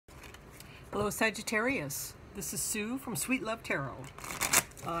Hello Sagittarius, this is Sue from Sweet Love Tarot.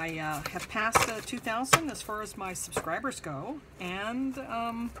 I have passed 2,000 as far as my subscribers go, and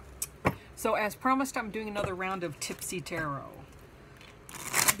so as promised I'm doing another round of Tipsy Tarot.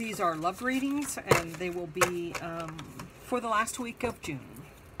 These are love readings and they will be for the last week of June.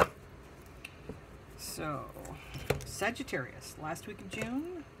 So, Sagittarius, last week of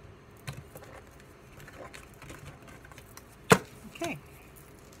June. Okay.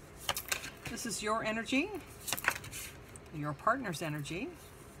 This is your energy, your partner's energy,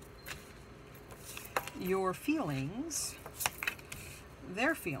 your feelings,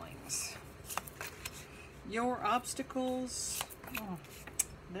 their feelings, your obstacles,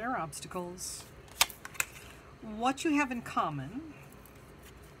 their obstacles, what you have in common,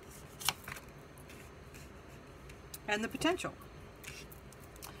 and the potential.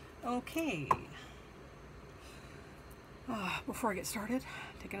 Okay. Before I get started,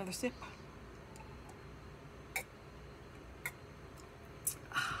 take another sip.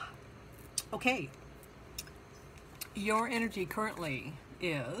 Okay, your energy currently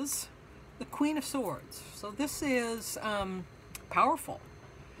is the Queen of Swords. So this is powerful.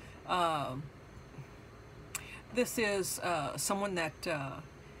 This is someone that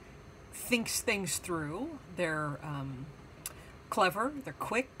thinks things through. They're clever, they're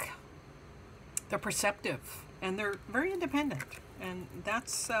quick, they're perceptive, and they're very independent. And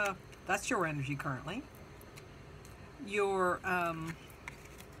that's your energy currently.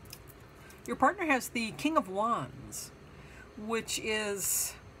 Your partner has the King of Wands, which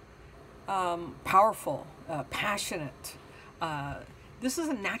is powerful, passionate. This is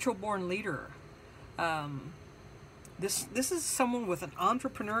a natural-born leader. This is someone with an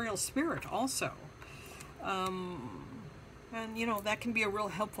entrepreneurial spirit also. And, you know, that can be a real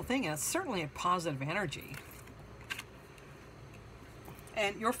helpful thing. And it's certainly a positive energy.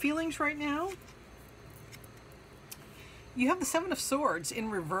 And your feelings right now? You have the Seven of Swords in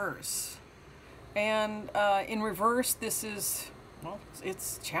reverse. And in reverse, this is, well,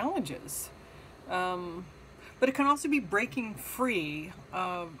 it's challenges. But it can also be breaking free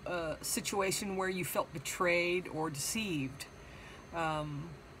of a situation where you felt betrayed or deceived. And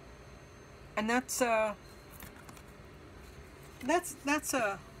that's a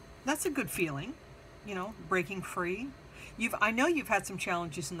good feeling, you know, breaking free. I know you've had some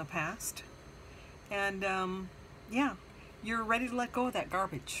challenges in the past. And yeah, you're ready to let go of that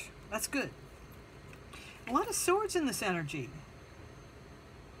garbage. That's good. A lot of swords in this energy.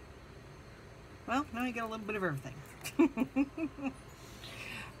 Well, now you get a little bit of everything.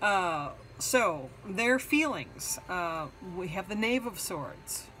 So, their feelings. We have the Knave of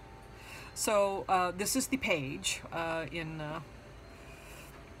Swords. So, this is the page in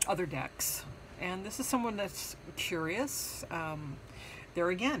other decks. And this is someone that's curious. They're,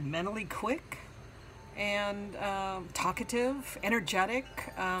 again, mentally quick and talkative, energetic.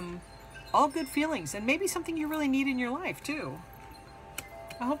 All good feelings, and maybe something you really need in your life, too.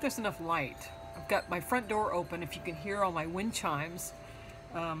 I hope there's enough light. I've got my front door open, if you can hear all my wind chimes.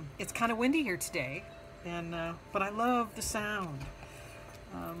 It's kind of windy here today, and but I love the sound.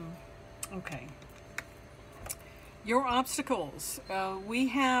 Okay. Your obstacles. We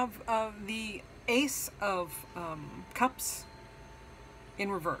have the Ace of Cups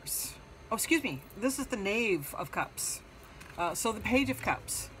in reverse. Oh, excuse me. This is the Knave of Cups. So the Page of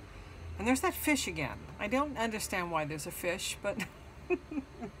Cups. And there's that fish again. I don't understand why there's a fish, but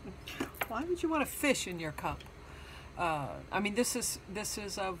why would you want a fish in your cup? I mean, this is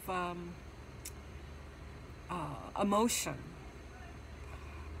of emotion.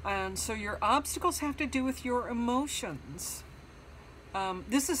 And so your obstacles have to do with your emotions.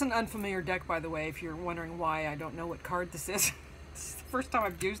 This is an unfamiliar deck, by the way, if you're wondering why I don't know what card this is. This is the first time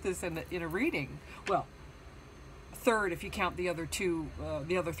I've used this in a reading. Well, third if you count the other two,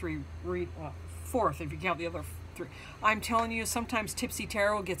 the other three, fourth if you count the other three. I'm telling you, sometimes Tipsy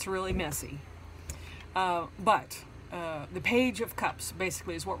Tarot gets really messy. But the Page of Cups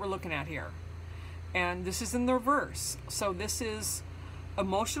basically is what we're looking at here. And this is in the reverse. So this is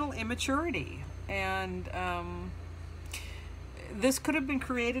emotional immaturity. And this could have been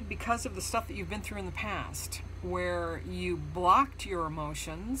created because of the stuff that you've been through in the past, where you blocked your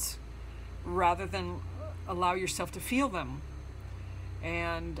emotions rather than allow yourself to feel them,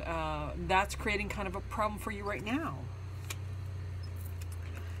 and that's creating kind of a problem for you right now.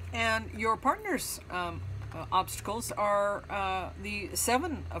 And your partner's obstacles are the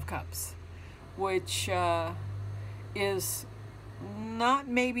Seven of Cups, which is not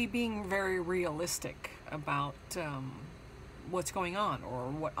maybe being very realistic about what's going on or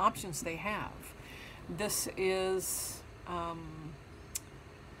what options they have. This is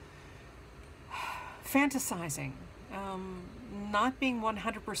fantasizing, not being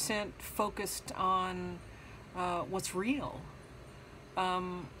 100% focused on what's real.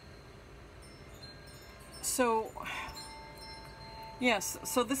 So, yes,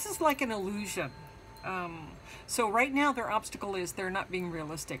 so this is like an illusion. So right now their obstacle is they're not being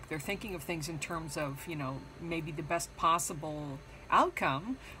realistic. They're thinking of things in terms of, you know, maybe the best possible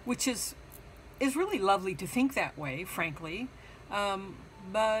outcome, which is really lovely to think that way, frankly.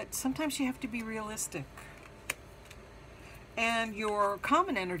 But sometimes you have to be realistic. And your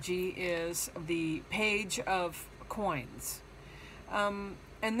common energy is the Page of Coins.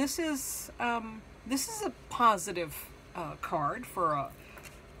 And this is a positive card for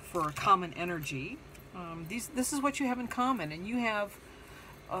a common energy. This is what you have in common, and you have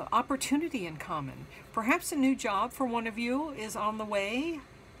opportunity in common. Perhaps a new job for one of you is on the way,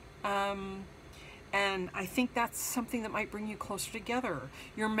 and I think that's something that might bring you closer together.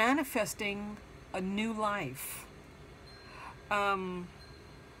 You're manifesting a new life. I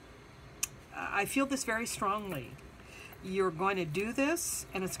feel this very strongly. You're going to do this,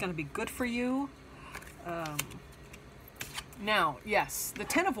 and it's going to be good for you. Now, yes, the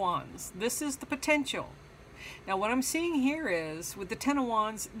Ten of Wands. This is the potential. Now, what I'm seeing here is, with the Ten of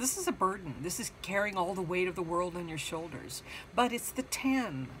Wands, this is a burden. This is carrying all the weight of the world on your shoulders. But it's the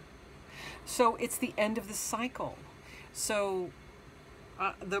 10. So it's the end of the cycle. So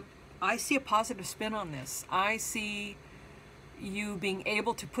I see a positive spin on this. I see you being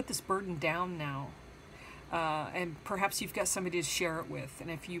able to put this burden down now. And perhaps you've got somebody to share it with. And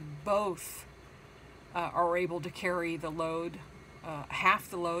if you both are able to carry the load, half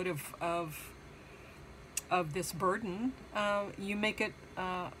the load of this burden, you make it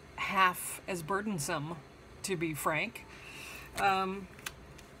half as burdensome, to be frank.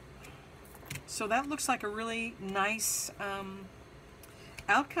 So that looks like a really nice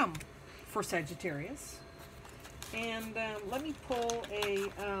outcome for Sagittarius. And let me pull a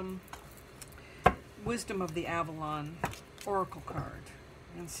Wisdom of the Avalon Oracle card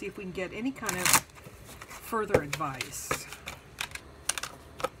and see if we can get any kind of further advice.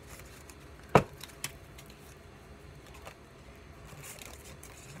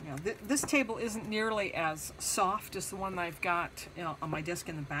 Now, this table isn't nearly as soft as the one I've got, you know, on my desk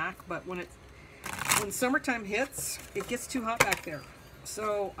in the back, but when summertime hits, it gets too hot back there.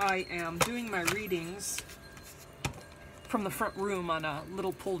 So I am doing my readings from the front room on a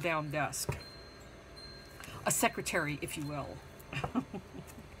little pull-down desk. A secretary, if you will.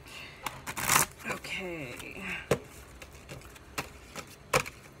 Okay.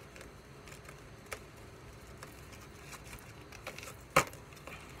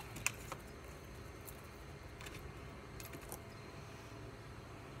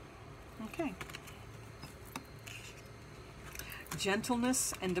 Okay.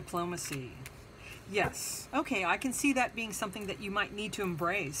 Gentleness and diplomacy. Yes. Okay, I can see that being something that you might need to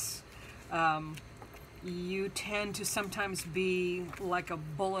embrace. You tend to sometimes be like a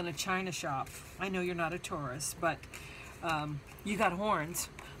bull in a china shop. I know you're not a Taurus, but you got horns.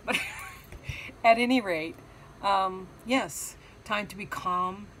 But at any rate, yes, time to be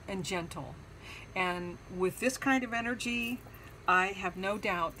calm and gentle. And with this kind of energy, I have no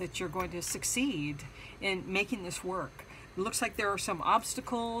doubt that you're going to succeed in making this work. It looks like there are some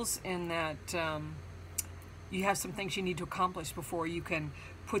obstacles and that you have some things you need to accomplish before you can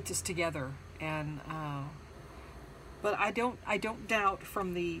put this together. And but I don't doubt,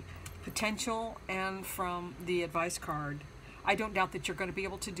 from the potential and from the advice card, I don't doubt that you're going to be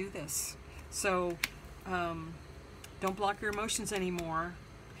able to do this. So don't block your emotions anymore.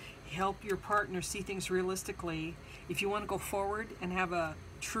 Help your partner see things realistically. If you want to go forward and have a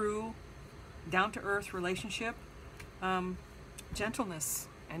true down-to-earth relationship, gentleness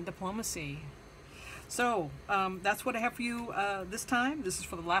and diplomacy. So that's what I have for you this time. This is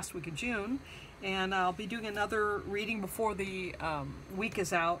for the last week of June, and I'll be doing another reading before the week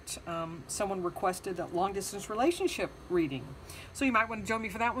is out. Someone requested a long-distance relationship reading, so you might want to join me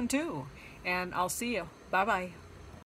for that one too. And I'll see you. Bye-bye.